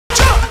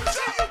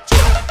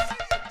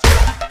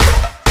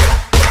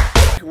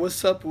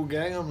What's up,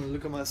 WOOGANG? I'm gonna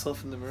look at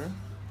myself in the mirror.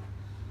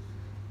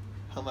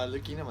 How am I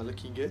looking? Am I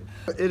looking good?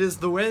 It is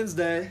the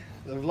Wednesday.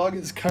 The vlog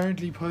is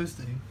currently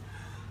posting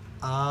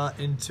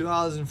in 2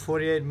 hours and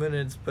 48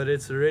 minutes, but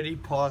it's already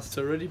past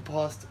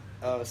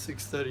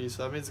 6:30,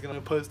 so that means it's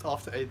gonna post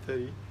after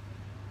 8:30.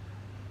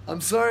 I'm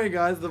sorry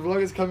guys, the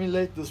vlog is coming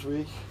late this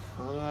week.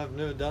 I've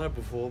never done it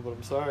before, but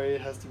I'm sorry,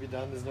 it has to be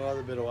done. There's no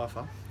other better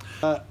Wi-Fi.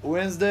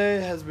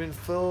 Wednesday has been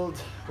filled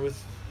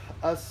with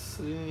us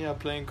sitting here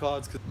playing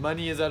cards because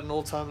money is at an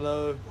all-time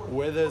low,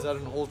 weather is at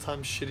an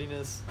all-time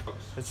shittiness.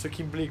 It's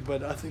looking bleak,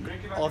 but I think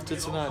after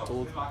tonight,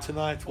 or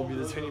tonight will be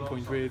the turning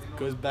point where it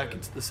goes back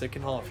into the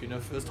second half. You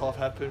know, first half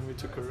happened, we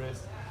took a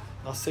rest.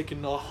 Our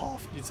second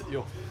half needs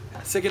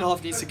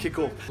to kick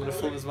off. I'm gonna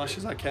film as much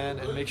as I can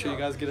and make sure you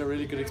guys get a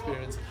really good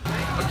experience.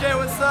 Okay,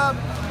 what's up?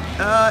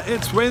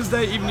 It's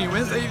Wednesday evening,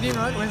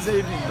 right? Wednesday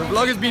evening. The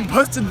vlog has been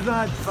posted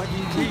tonight,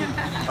 fucking clean.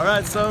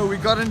 Alright, so we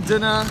got in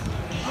dinner.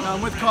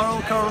 I'm with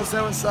Carl. Carl,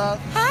 say what's up.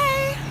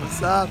 Hi.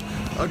 What's up?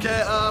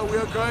 Okay, we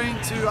are going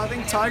to, I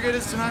think Tiger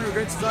is tonight. We're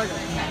going to Tiger.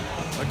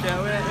 Okay,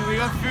 and we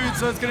got food,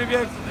 so it's gonna be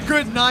a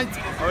good night.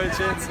 Alright,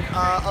 gents.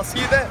 I'll see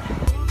you there.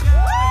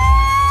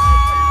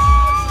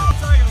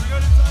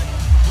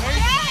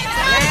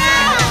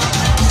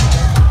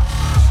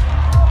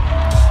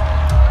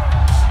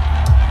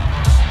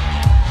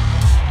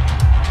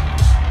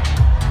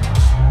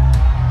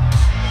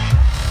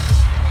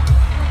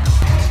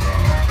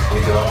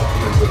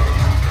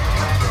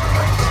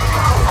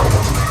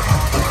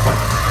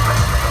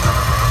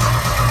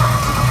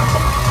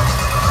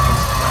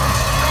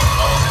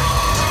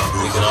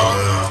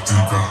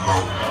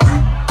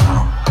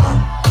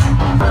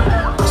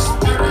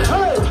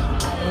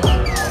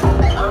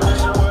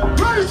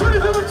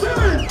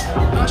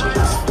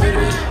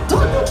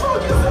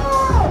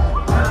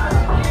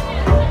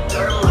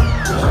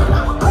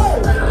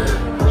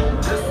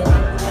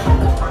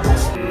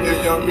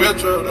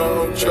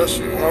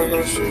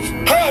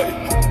 Hey!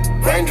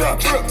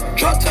 Raindrops,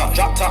 drop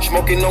top,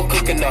 smoking, no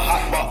cooking, the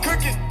hot box.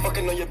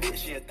 Fucking on your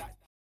bitch, yeah.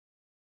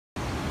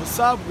 What's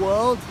up,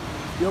 world?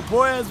 Your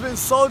boy has been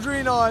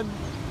soldiering on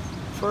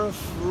for a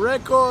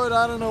record,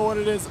 I don't know what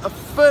it is, a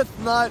 5th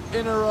night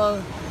in a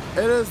row.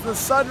 It is the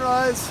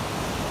sunrise.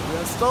 We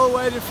are still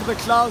waiting for the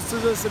clouds to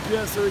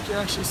disappear so we can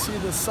actually see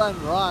the sun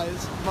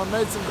rise. My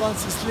mates have gone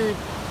to sleep.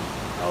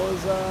 I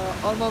was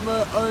on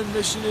my own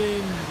mission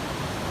in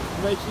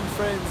making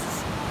friends.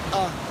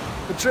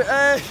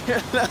 Hey!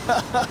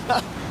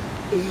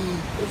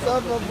 What's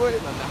up, my boy?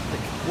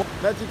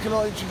 Matthew, can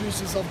I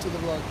introduce yourself to the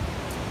vlog?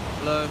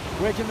 Hello.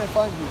 Where can they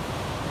find you?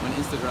 On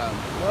Instagram.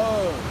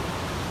 Oh,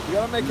 you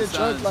gotta make a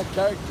joke like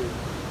character.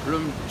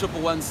 Room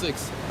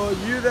 1116. For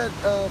you that,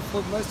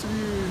 for most of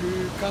you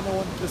who kind of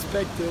want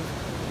perspective,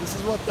 this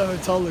is what the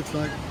hotel looks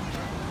like.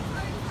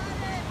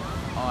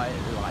 I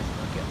like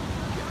it.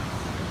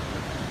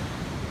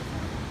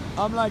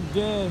 I'm like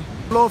there.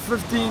 Floor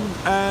 15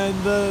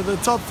 and the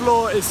top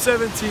floor is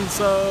 17,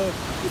 so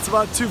it's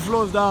about 2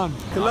 floors down.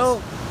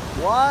 Khalil,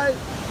 why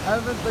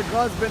haven't the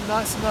gods been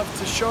nice enough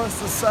to show us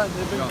the sun?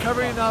 They've been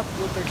covering up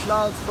with the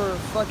clouds for a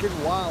fucking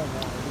while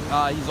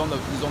now. He's on the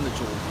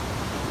jaw.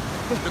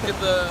 Look at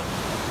the.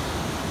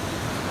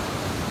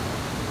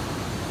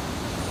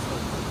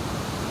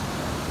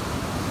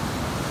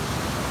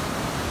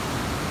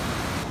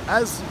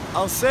 As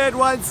I'll say it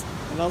once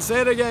and I'll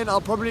say it again,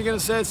 I'm probably gonna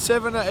say it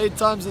 7 or 8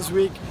 times this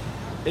week.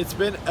 It's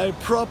been a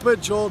proper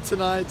jaw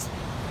tonight,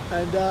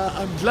 and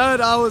I'm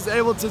glad I was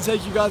able to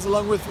take you guys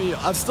along with me.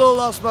 I've still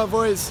lost my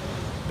voice,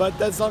 but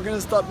that's not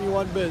gonna stop me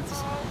one bit.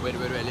 Wait,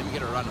 let me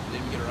get a run.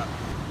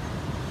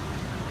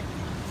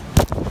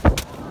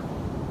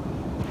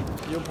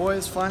 Your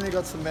boys finally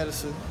got some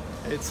medicine.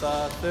 It's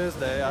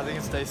Thursday, I think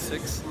it's day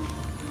 6.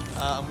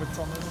 I'm with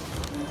Thomas.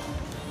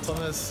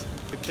 Thomas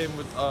came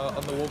with,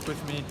 on the walk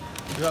with me.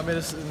 We got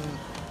medicine.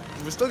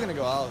 We're still gonna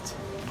go out,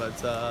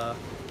 but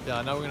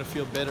yeah, now we're gonna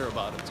feel better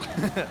about it.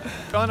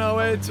 On our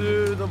way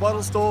to the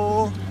bottle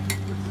store,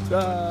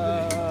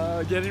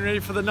 getting ready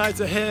for the night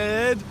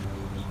ahead.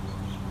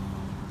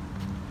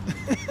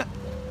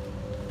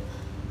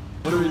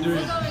 What are we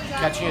doing?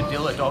 Catching a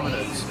deal at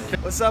Domino's.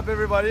 What's up,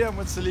 everybody? I'm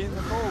with Celine.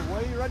 Oh,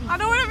 why are you running? I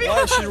don't want to be.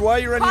 Why are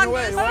you running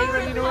away? Why are you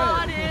running away?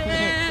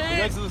 We're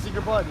going to the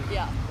secret party.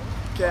 Yeah.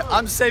 Okay,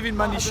 I'm saving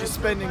money, she's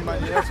spending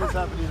money. That's what's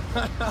happening.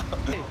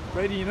 Hey,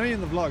 Brady, you know you're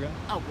in the vlog,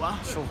 huh? Oh wow.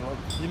 Sure vlog.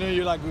 You know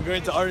you're like, we're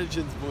going to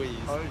Origins, boys.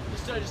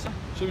 Just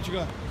Show what you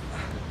got.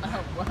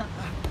 Oh wow.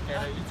 Okay,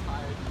 no, you're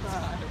tired.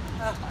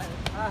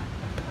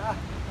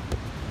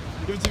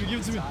 Give it to me, give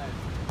it to me.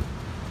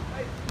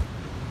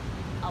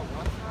 Oh,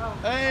 what?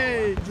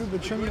 Hey, dude,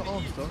 but show me your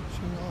arms, dog.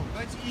 Show me your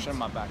arms. Show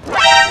my back.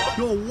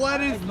 Yo,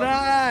 what is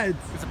that?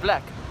 It's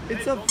black.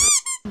 It's a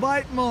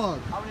bite mark.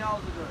 How many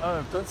hours ago?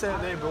 Oh, don't say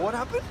her name, but what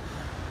happened?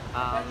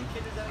 A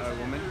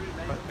woman,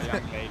 a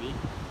young lady,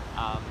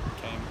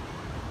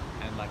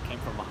 came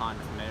from behind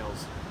with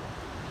nails.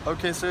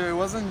 Okay, so it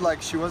wasn't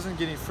like she wasn't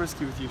getting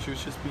frisky with you, she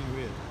was just being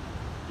weird.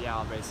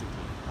 Yeah,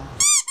 basically.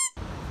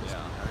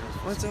 Yeah.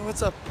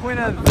 What's up? Point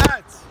at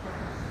that!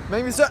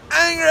 Made me so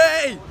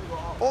angry!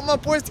 All my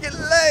boys to get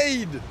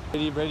laid.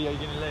 Brady, are you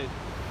getting laid?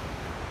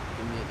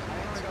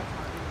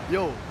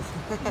 Yo,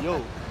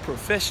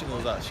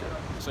 professionals out here.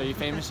 So you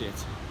famous yet?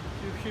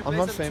 I'm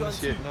not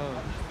famous yet, no.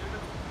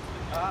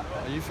 Are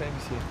you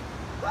famous yet?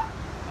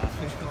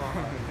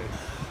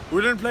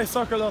 We didn't play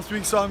soccer last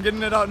week, so I'm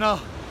getting it out now.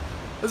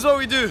 This is what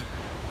we do.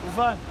 We're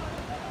fine.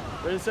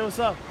 Ready to say what's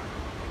up?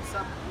 What's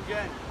up,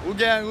 Woogang?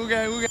 Woogang,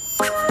 Woogang, Woogang.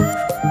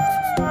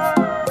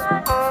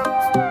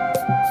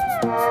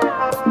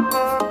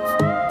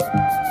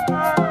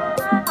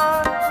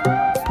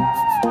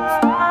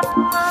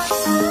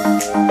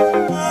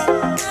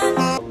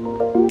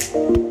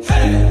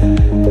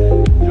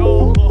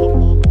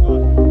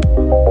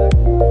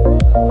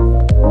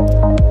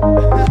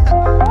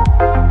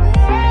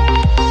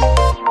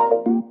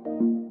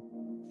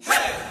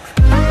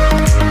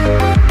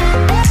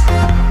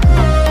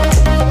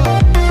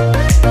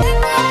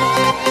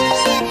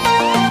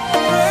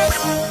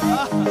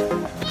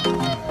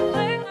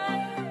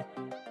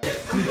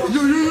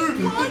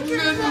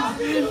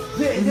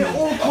 They're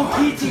all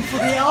competing for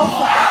the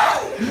alpha.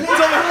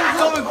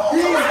 Thomas,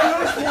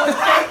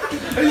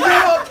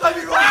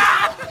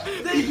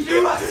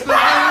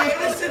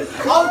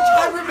 Our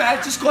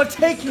cameraman just got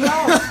taken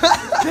out.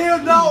 They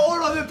are now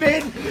all on the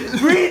bed.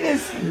 Green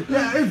is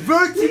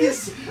inverting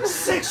his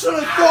sexual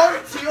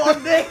authority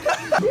on Nick.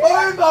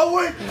 Oh my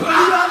word. The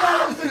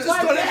other just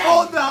got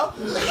involved now.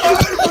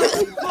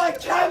 My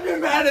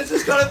cameraman has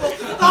just got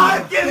involved.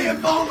 I'm getting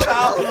involved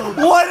now.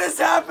 What is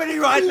happening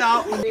right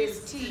now?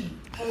 is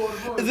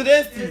it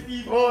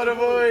ST? Oh, the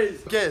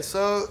boys. Okay,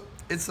 so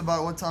it's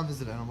about, what time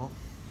is it, Animal?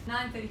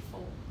 9:34.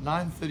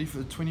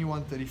 9:34,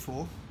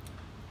 21:34.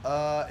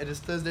 It is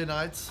Thursday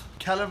night.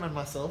 Callum and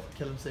myself,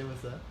 Callum, say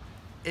what's that?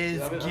 Is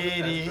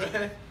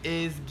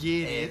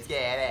get it.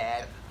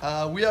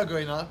 We are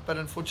going out, but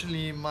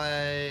unfortunately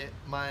my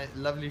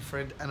lovely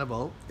friend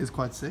Annabelle is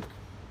quite sick.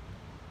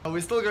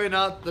 We're still going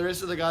out. The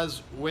rest of the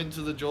guys went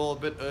to the jaw a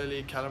bit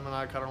early. Callum and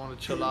I kind of want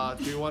to chill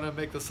out. We want to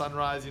make the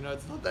sunrise. You know,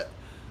 it's not that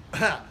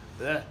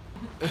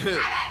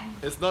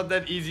it's not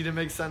that easy to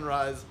make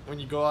sunrise when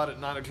you go out at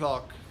 9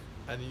 o'clock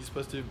and you're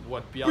supposed to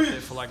be out there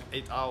for like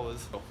 8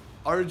 hours.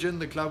 Origin,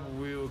 the club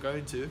we were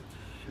going to,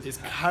 is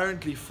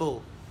currently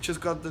full.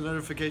 Just got the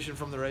notification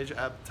from the Rage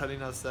app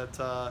telling us that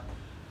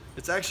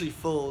it's actually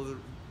full.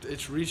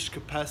 It's reached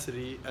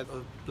capacity.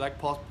 Black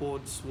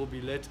passports will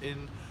be let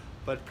in,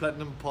 but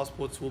platinum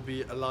passports will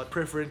be allowed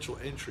preferential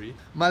entry.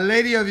 My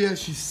lady over here,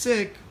 she's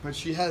sick, but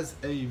she has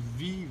a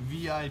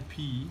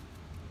VIP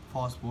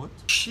passport.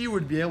 She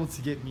would be able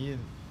to get me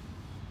in.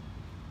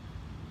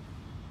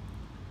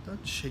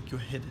 Don't shake your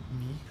head at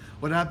me.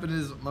 What happened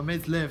is my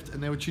mates left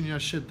and they were tuning our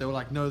shit. They were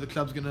like, no, the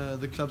club's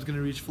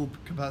gonna reach full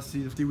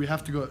capacity. We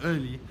have to go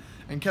early.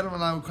 And Callum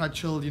and I were quite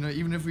chilled, you know,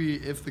 even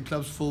if the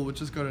club's full, we'll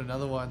just go to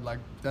another one. Like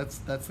that's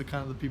the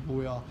kind of the people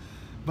we are.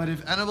 But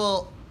if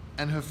Annabelle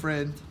and her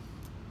friend,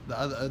 the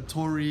other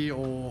Tori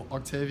or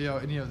Octavia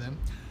or any of them,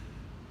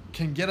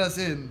 can get us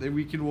in, then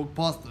we can walk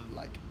past them.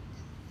 Like,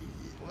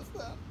 what's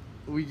that?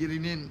 Are we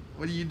getting in?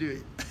 What are you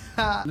doing?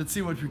 Let's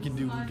see what we can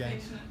do, gang.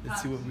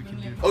 Let's see what we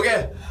can do.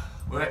 Okay,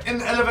 we're in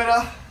the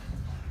elevator.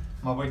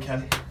 My boy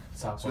Ken.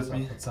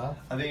 What's up?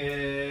 I think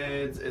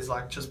it's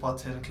like just about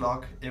 10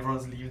 o'clock.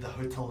 Everyone's leaving. The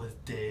hotel is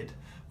dead.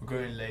 We're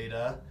going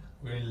later.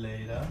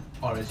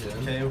 Origin.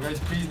 Okay, we're going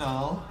to Please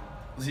now.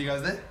 We'll see you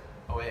guys there.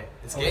 Oh wait,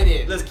 let's get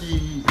it. Let's get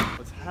it.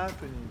 What's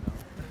happening now?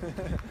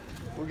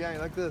 We're going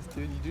like this,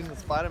 dude. You're doing the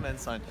Spider-Man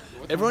sign.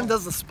 Everyone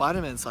does the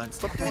Spider-Man sign.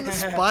 Stop doing the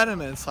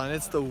Spider-Man sign.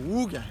 It's the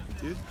WOOGANG,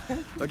 dude.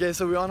 Okay,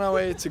 so we're on our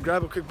way to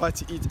grab a quick bite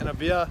to eat and a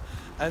beer.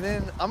 And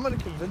then I'm going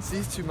to convince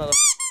these two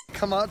motherfuckers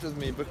come out with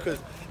me because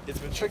it's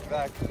MATRIC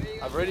back.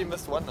 I've already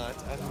missed one night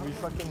and we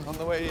fucking on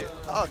the way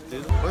out,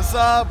 dude. What's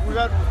up? We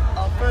got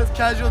our first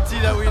casualty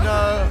that we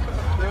know.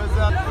 Say what's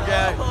up?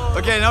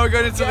 Okay, now we're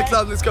going into the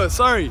club. Let's go.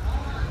 Sorry,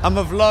 I'm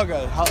a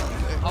vlogger. I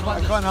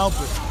can't help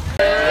it.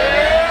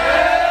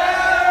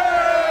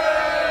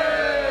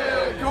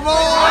 Come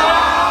on!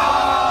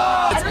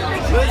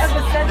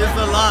 This is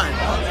the line.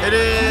 It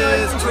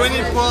is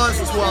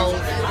 12:20.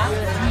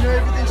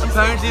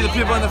 Apparently the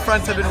people in the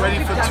front have been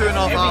waiting for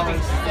 2.5 hours.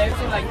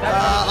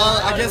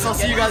 I guess I'll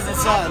see you guys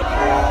inside.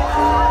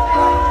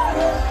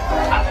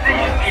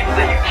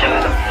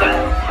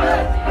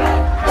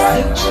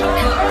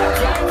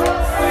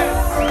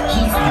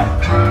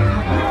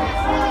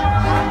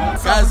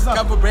 Guys,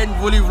 come for Braydon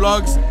Wooley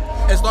vlogs.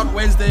 It's not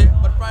Wednesday,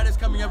 but Friday's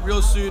coming up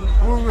real soon.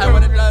 And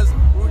when it does,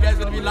 WOOGANG's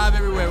gonna be live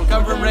everywhere. We're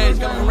coming from Rage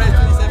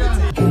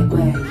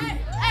 2017.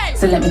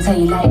 So let me tell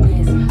you like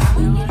this.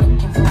 When you're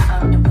looking for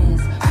out the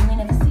biz, you ain't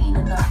never seen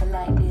nothing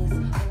like this.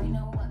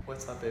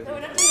 What's up, baby? No, we're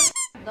not doing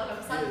not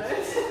on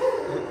Sunday.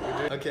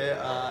 Okay,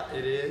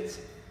 it is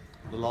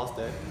the last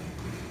day.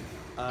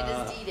 It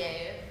is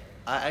D-Day.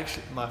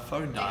 My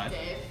phone died. Big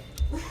day.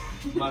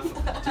 My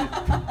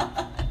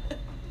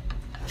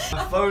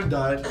phone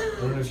died. I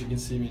don't know if you can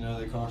see me. No,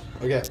 they can't.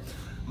 Okay,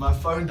 my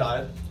phone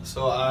died,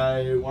 so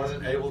I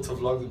wasn't able to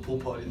vlog the pool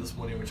party this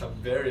morning, which I'm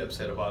very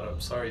upset about.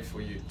 I'm sorry for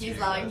you. He's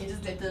lying, he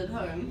just left it at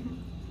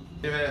home.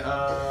 Anyway, we're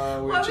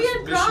Why are we just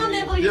at ground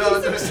wishing level? you- You Yeah,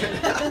 piece of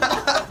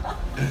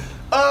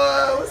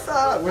what's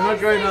up? We're not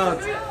going out.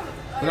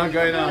 We're not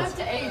going out. have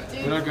to eat,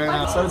 dude. We're not going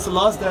out. So it's the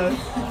last day.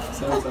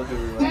 So what's up,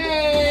 everyone?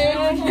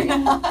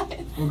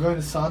 We're going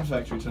to Sound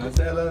Factory tonight.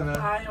 Say hello, man.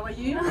 Hi, how are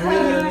you?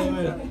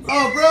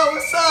 Oh, bro,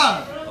 what's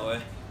up?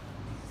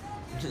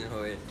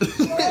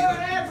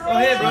 Oh,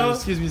 hey, bro.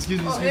 Excuse me. Excuse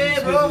me.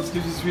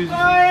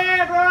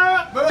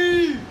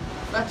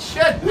 That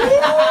shit!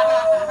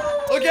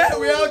 Okay,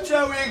 we're out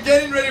here. We're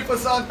getting ready for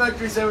Sound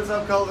Factory. Say what's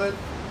up, Calvin.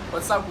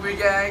 What's up,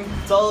 WOOGANG?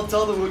 Tell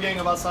the WOOGANG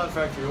about Sound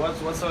Factory. What's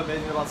so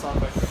amazing about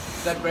Sound Factory?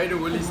 That Braydon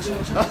Wooley's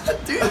changing.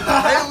 Dude,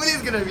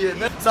 Wooley's gonna be it.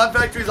 Sound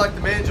Factory is like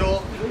the main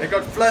jaw. It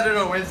got flooded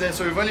on Wednesday,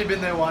 so we've only been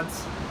there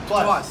once.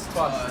 Twice.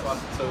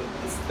 So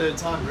it's third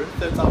time, bro.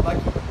 Third time lucky.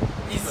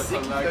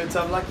 Third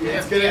time lucky.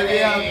 It's gonna be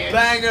a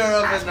banger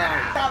of a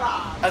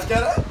night. Let's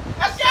get it?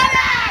 Let's get it!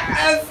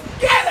 Let's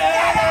get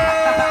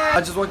it! I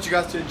just want you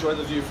guys to enjoy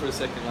the view for a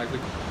second. Like,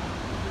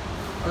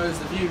 Oh, it's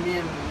the view, me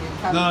and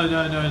Callum.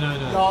 no.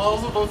 No, I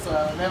also thought so.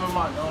 Never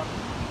mind. No.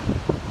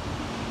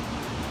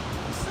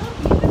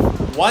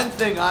 One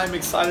thing I'm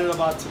excited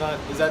about tonight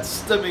is that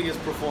Stimming is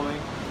performing.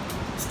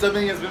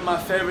 Stimming has been my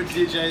favorite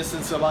DJ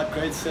since about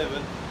grade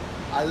 7.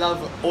 I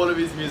love all of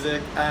his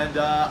music, and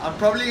I'm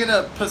probably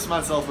gonna piss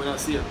myself when I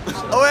see him.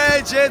 Oh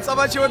hey, gents, how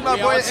about you with my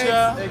boy X?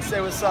 X, say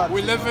what's up.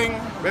 We're living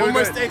Where we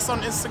almost going? X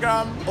on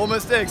Instagram.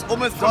 Almost X,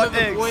 almost dot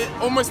X.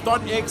 Almost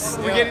dot X.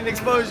 We're getting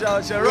exposure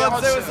out here. We're Rod,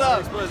 out say here. what's up.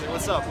 Exposing.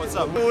 What's up? What's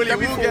up? Wooley,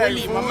 W for Woogang,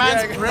 Wooley. My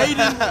man's Woogang.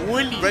 Braydon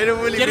Wooley. Braydon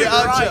Wooley, Get we're it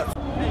out right. here.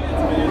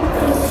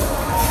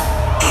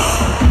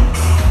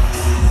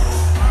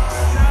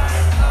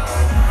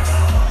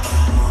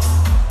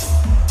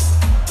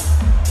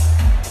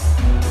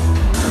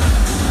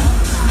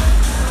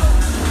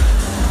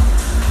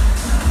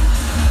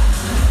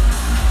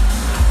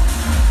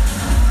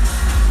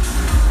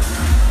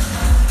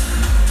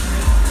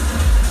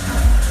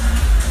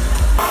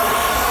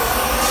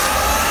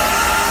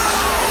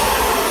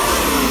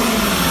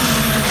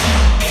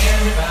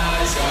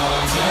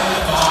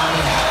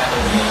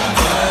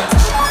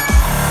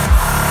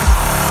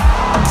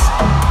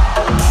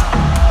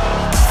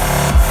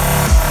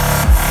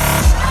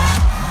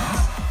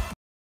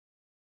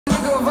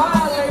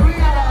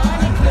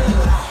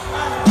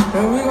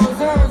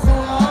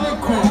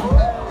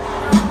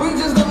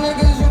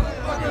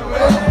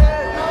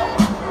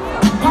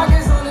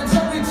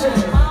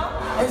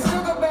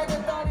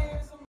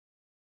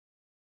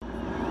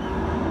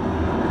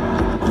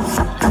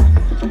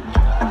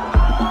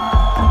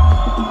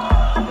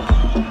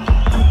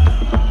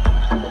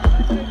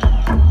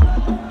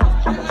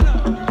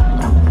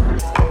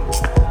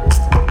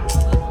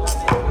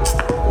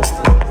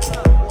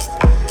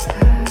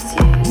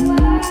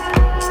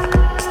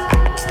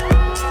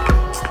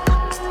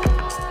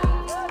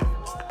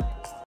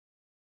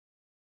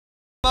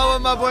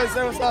 My boy,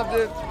 say what's up,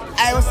 dude.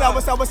 Hey, what's up?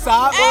 For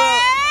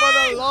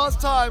the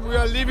last time, we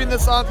are leaving the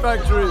Sound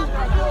Factory.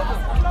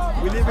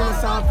 We're leaving the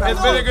Sound Factory.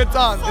 It's been a good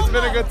time. It's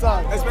been a good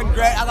time. It's been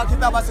great. I got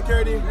kicked out by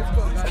security.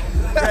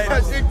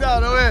 Kicked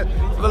out, oh wait.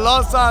 For the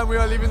last time, we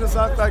are leaving the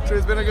Sound Factory.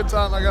 It's been a good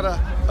time. I got a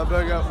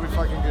burger. We're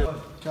fucking good.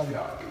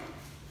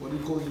 What do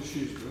you call your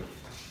shoes, bro?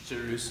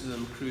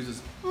 Jerusalem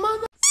cruises.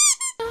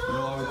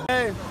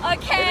 Hey.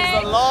 Okay. It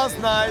is the last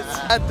night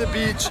at the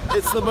beach.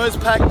 It's the most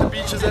packed the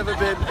beach has ever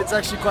been. It's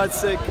actually quite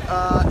sick.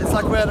 It's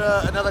like we're at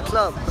another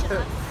club. Such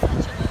a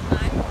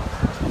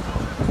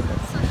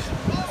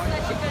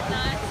good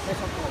night.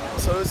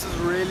 So this is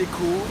really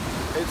cool.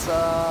 It's yo,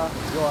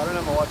 I don't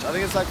have my watch. I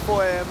think it's like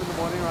 4 a.m. in the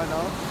morning right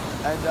now.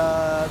 And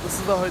this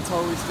is the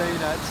hotel we're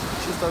staying at,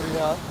 just over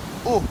here.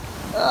 Oh,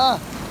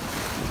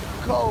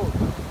 cold.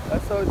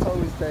 That's the hotel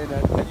we're staying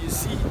at. And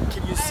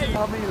can you see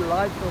how many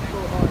lights are so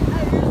on?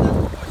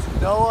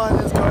 No one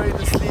is going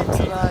to sleep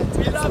tonight.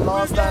 It's the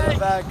last night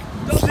back.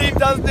 Sleep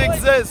doesn't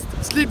exist.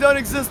 Sleep don't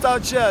exist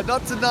out here.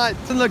 Not tonight.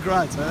 Doesn't look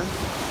right, man.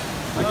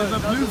 Like there's a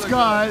blue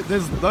sky.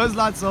 There's those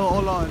lights are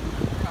all on.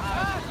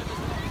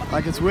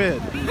 Like it's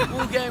weird.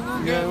 Woogang.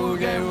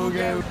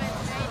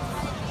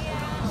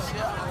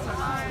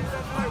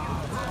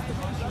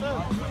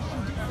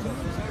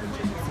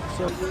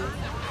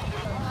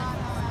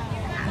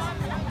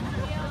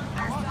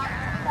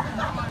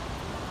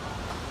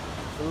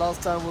 The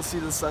last time we'll see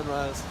the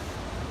sunrise.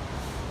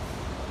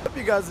 Hope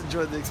you guys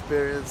enjoyed the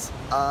experience.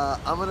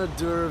 I'm gonna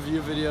do a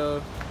review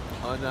video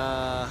on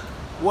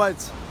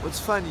what's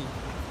funny,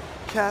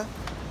 Cat?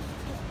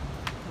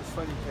 What's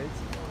funny, Kate?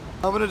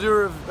 I'm gonna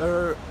do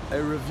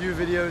a review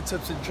video,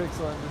 tips and tricks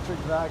on the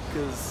trick back,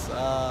 because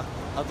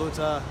I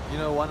thought you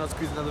know, why not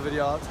squeeze another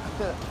video out.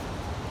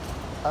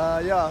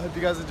 Yeah, I hope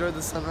you guys enjoyed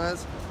the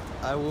sunrise.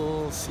 I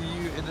will see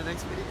you in the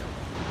next video.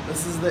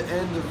 This is the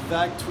end of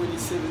VAC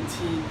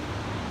 2017.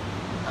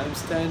 I'm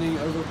standing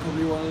over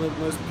probably one of the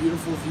most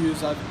beautiful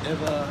views I've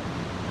ever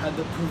had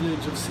the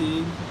privilege of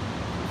seeing.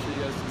 I'm sure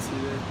you guys can see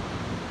there.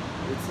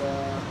 It's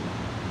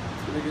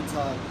been a good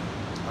time.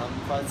 I'm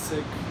quite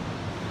sick.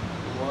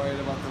 I'm worried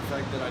about the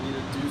fact that I need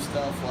to do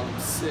stuff while I'm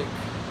sick.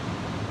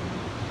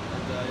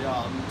 And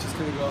yeah, I'm just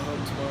gonna go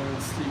home tomorrow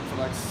and sleep for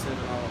like 7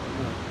 hours.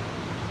 No,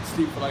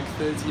 sleep for like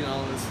 13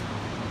 hours.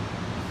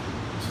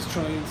 Just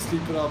try and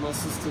sleep it out of my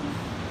system.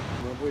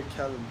 My boy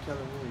Callum, where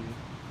are you?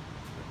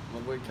 My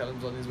boy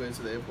Callum's on his way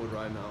to the airport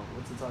right now.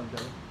 What's the time,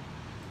 Callum?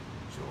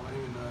 Sure, I don't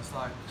even know. It's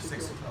like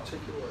 6 o'clock. Check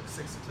your watch.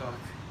 6 o'clock.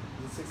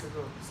 Is it 6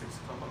 o'clock? 6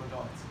 o'clock on the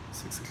dot.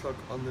 6 o'clock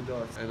on the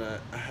dot. And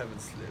I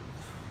haven't slept.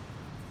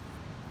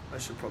 I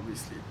should probably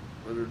sleep.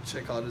 But the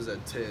checkout is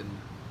at 10.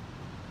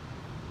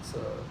 So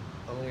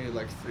I'm gonna get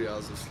like 3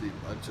 hours of sleep.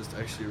 I just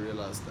actually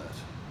realized that.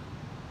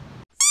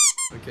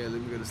 Okay, let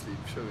me go to sleep.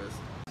 Sure, guys.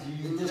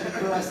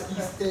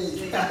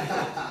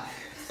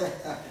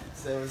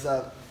 Say what's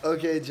up.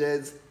 Okay,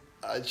 Jeds.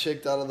 I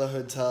checked out of the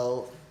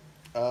hotel.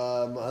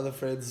 My other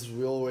friends,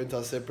 we all went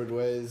our separate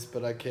ways,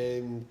 but I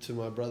came to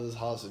my brother's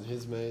house and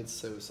his mates.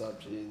 Say what's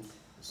up, Gene.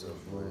 What's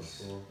up,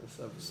 boys?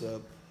 What's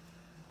up?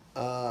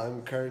 I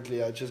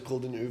just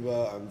called an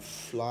Uber. I'm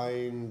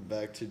flying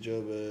back to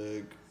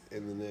Joburg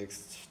in the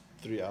next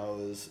 3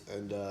 hours,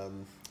 and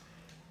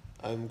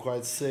I'm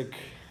quite sick.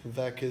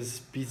 Vac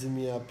is beating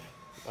me up.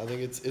 I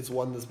think it's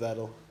won this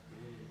battle.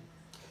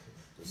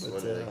 It's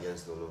winning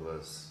against all of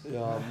us.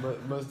 Yeah,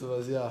 most of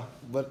us, yeah.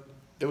 But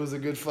it was a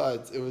good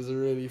fight. It was a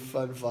really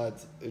fun fight,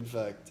 in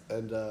fact,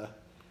 and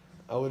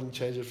I wouldn't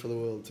change it for the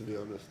world, to be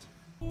honest.